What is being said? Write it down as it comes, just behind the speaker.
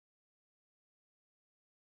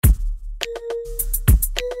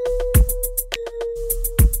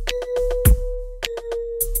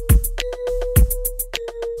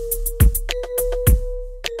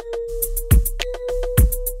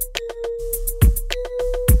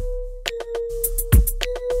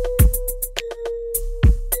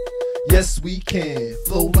Yes, we can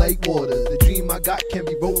flow like water. The dream I got can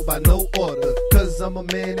be rolled by no order. Cause I'm a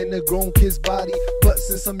man in a grown kid's body. But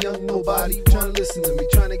since I'm young, nobody trying to listen to me.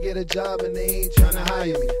 Trying to get a job and they ain't trying to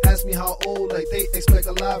hire me. Ask me how old, like they expect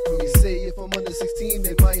a lot from me. Say if I'm under 16,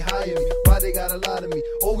 they might hire me. Why they gotta lie to me?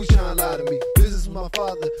 Always trying to lie to me. Business was my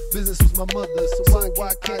father, business was my mother. So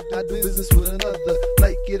why can't I do business with another?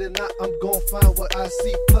 Like it or not, I'm gon' find what I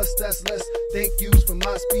seek. Plus that's less thank yous for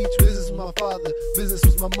my speech. Business was my father, business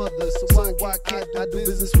was my mother. So why can't I do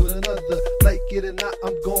business with another? Like it or not,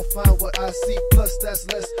 I'm gon' find what I seek. Plus that's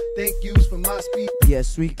less thank yous for my speech.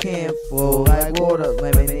 Yes, we can flow like water.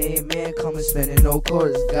 Like my main man coming spending no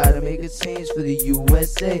quarters. Gotta make a change for the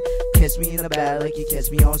USA. Catch me in the bag like you catch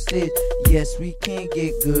me on stage. Yes, we can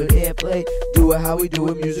get good airplay. Do it how we do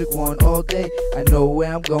it, music one all day. I know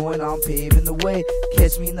where I'm going, I'm paving the way.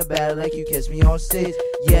 Catch me in the bag like you catch me on stage.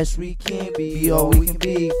 Yes, we can be all we can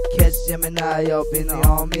be. Catch Gemini up in the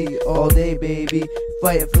army all day, baby.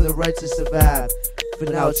 Fighting for the right to survive. For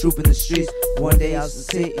now, troop in the streets. One day I'll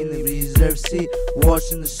sit in the reserve seat,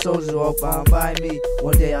 watching the soldiers walk by me.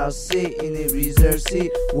 One day I'll sit in the reserve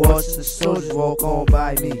seat, watching the soldiers walk on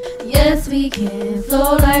by me. Yes, we can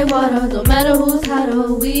flow like water, no matter who's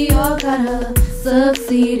hotter. We all gotta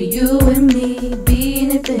succeed, you and me. Be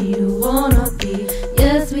anything you wanna be.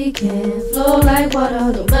 Yes, we can flow like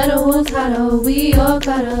water, no matter who's hotter. We all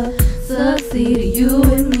gotta succeed, you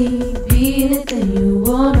and me. Be anything you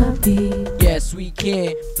wanna be. Yes, we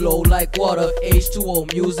can flow like water.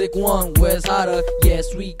 H2O, music one, where's hotter?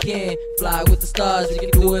 Yes, we can fly with the stars. You can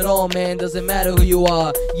do it all, man. Doesn't matter who you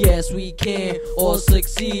are. Yes, we can all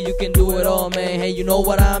succeed. You can do it all, man. Hey, you know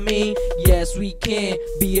what I mean? Yes, we can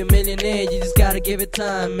be a millionaire. You just gotta give it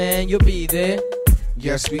time, man. You'll be there.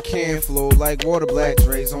 Yes, we can flow like water. Black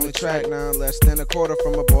Dre's on the track now. Less than a quarter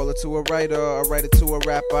from a baller to a writer to a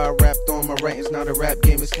rapper. I rapped on my writings, now the rap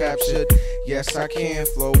game is captured. Yes, I can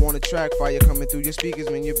flow on the track. Fire coming through your speakers,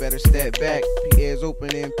 man, you better step back. Ears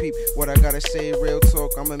open and peep what I gotta say. Real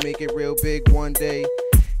talk, I'ma make it real big one day.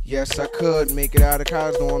 Yes, I could make it out of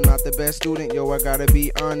college, though I'm not the best student. Yo, I gotta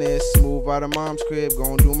be honest. Move out of mom's crib,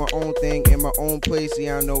 gon' do my own thing in my own place.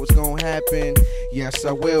 Yeah, I know what's gon' happen. Yes,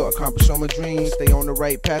 I will accomplish all my dreams. Stay on the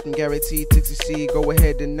right path and guaranteed to succeed. Go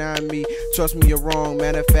ahead, deny me. Trust me, you're wrong.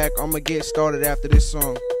 Matter of fact, I'ma get started after this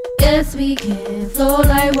song. Yes, we can flow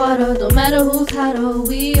like water, no matter who's hotter.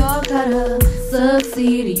 We all gotta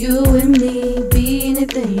succeed, you and me. Be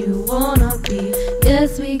anything you wanna be.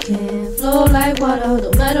 Yes, we can flow like water,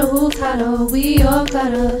 no matter who's hotter. We all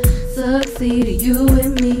gotta succeed, you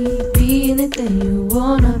and me. Be anything you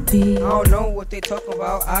wanna be. I don't know what they talking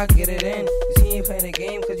about, I get it in. You see, you ain't playing the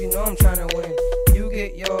game, cause you know I'm trying to win. You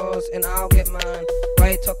get yours and I'll get mine.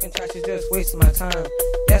 Right talking trash is just wasting my time.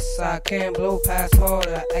 Yes, I can blow past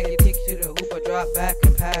harder. I can take you to the hoop or drop back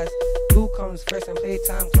and pass. Who comes first and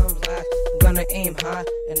playtime comes last. I'm gonna aim high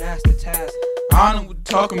and that's the task. I don't know what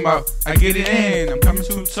you're talking about, I get it in. I'm coming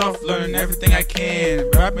too tough, learning everything I can.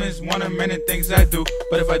 Rapping is one of many things I do,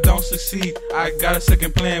 but if I don't succeed, I got a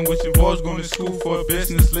second plan, which involves going to school for a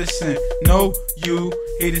business. Listen, no, you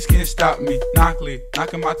haters can't stop me. Knock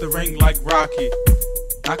him out the ring like Rocky.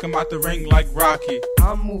 Knock him out the ring like Rocky.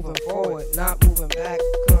 I'm moving forward, not moving back.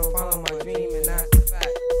 Couldn't follow my dream and that's the fact.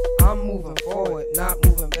 I'm moving forward, not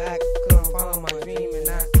moving back. Couldn't follow my dream and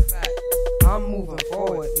that's the fact. I'm moving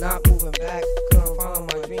forward, not moving back. Couldn't follow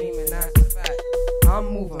my dream and that's the fact.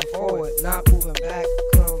 I'm moving forward, not moving back.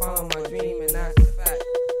 Couldn't follow my dream and that's the fact.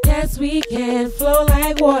 Yes, we can flow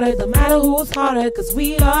like water, no matter who's harder, cause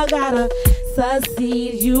we all gotta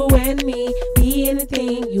succeed, you and me. Be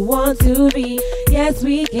anything you want to be. Yes,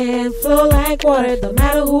 we can flow like water, no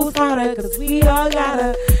matter who's harder, cause we all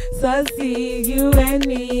gotta succeed, you and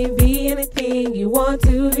me. Be anything you want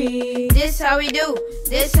to be. This how we do,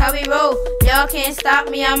 this how we roll. Y'all can't stop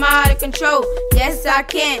me, I'm out of control. Yes, I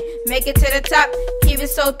can make it to the top. Keep it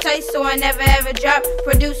so tight so I never ever drop.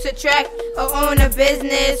 Produce a track or own a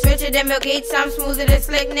business. Richer than Bill Gates, I'm smoother than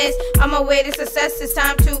slickness. I'm a way to success, it's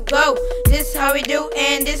time to go. This how we do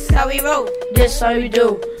and this is how we roll. This how we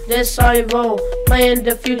do, this how we roll. Plan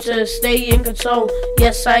the future, stay in control.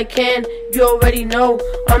 Yes, I can, you already know.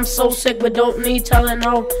 I'm so sick but don't need telling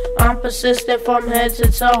no. I'm persistent from head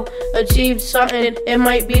to toe. Achieve something, it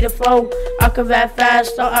might be the flow. I can rap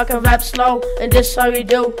fast or I can rap slow. And this how we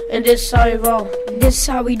do, and this how we roll. This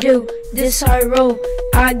how we do, this how I roll.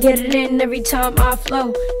 I get it in every time I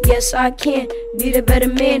flow. Yes, I can be the better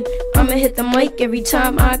man. I'ma hit the mic every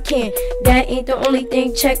time I can. That ain't the only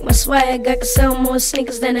thing, check my swag. I can sell more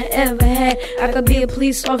sneakers than I ever had. I could be a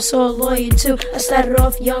police officer or a lawyer too. I started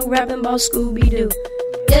off young rapping about Scooby-Doo.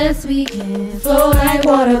 Yes, we can flow like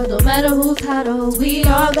water, no matter who's hotter. We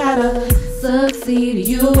all gotta succeed.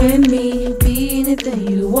 You and me, be anything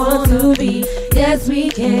you want to be. Yes, we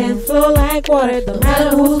can Flow like water, no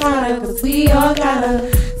matter who's hotter, cause we all gotta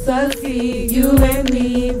succeed. You and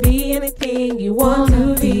me, be anything you want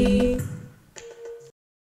to be.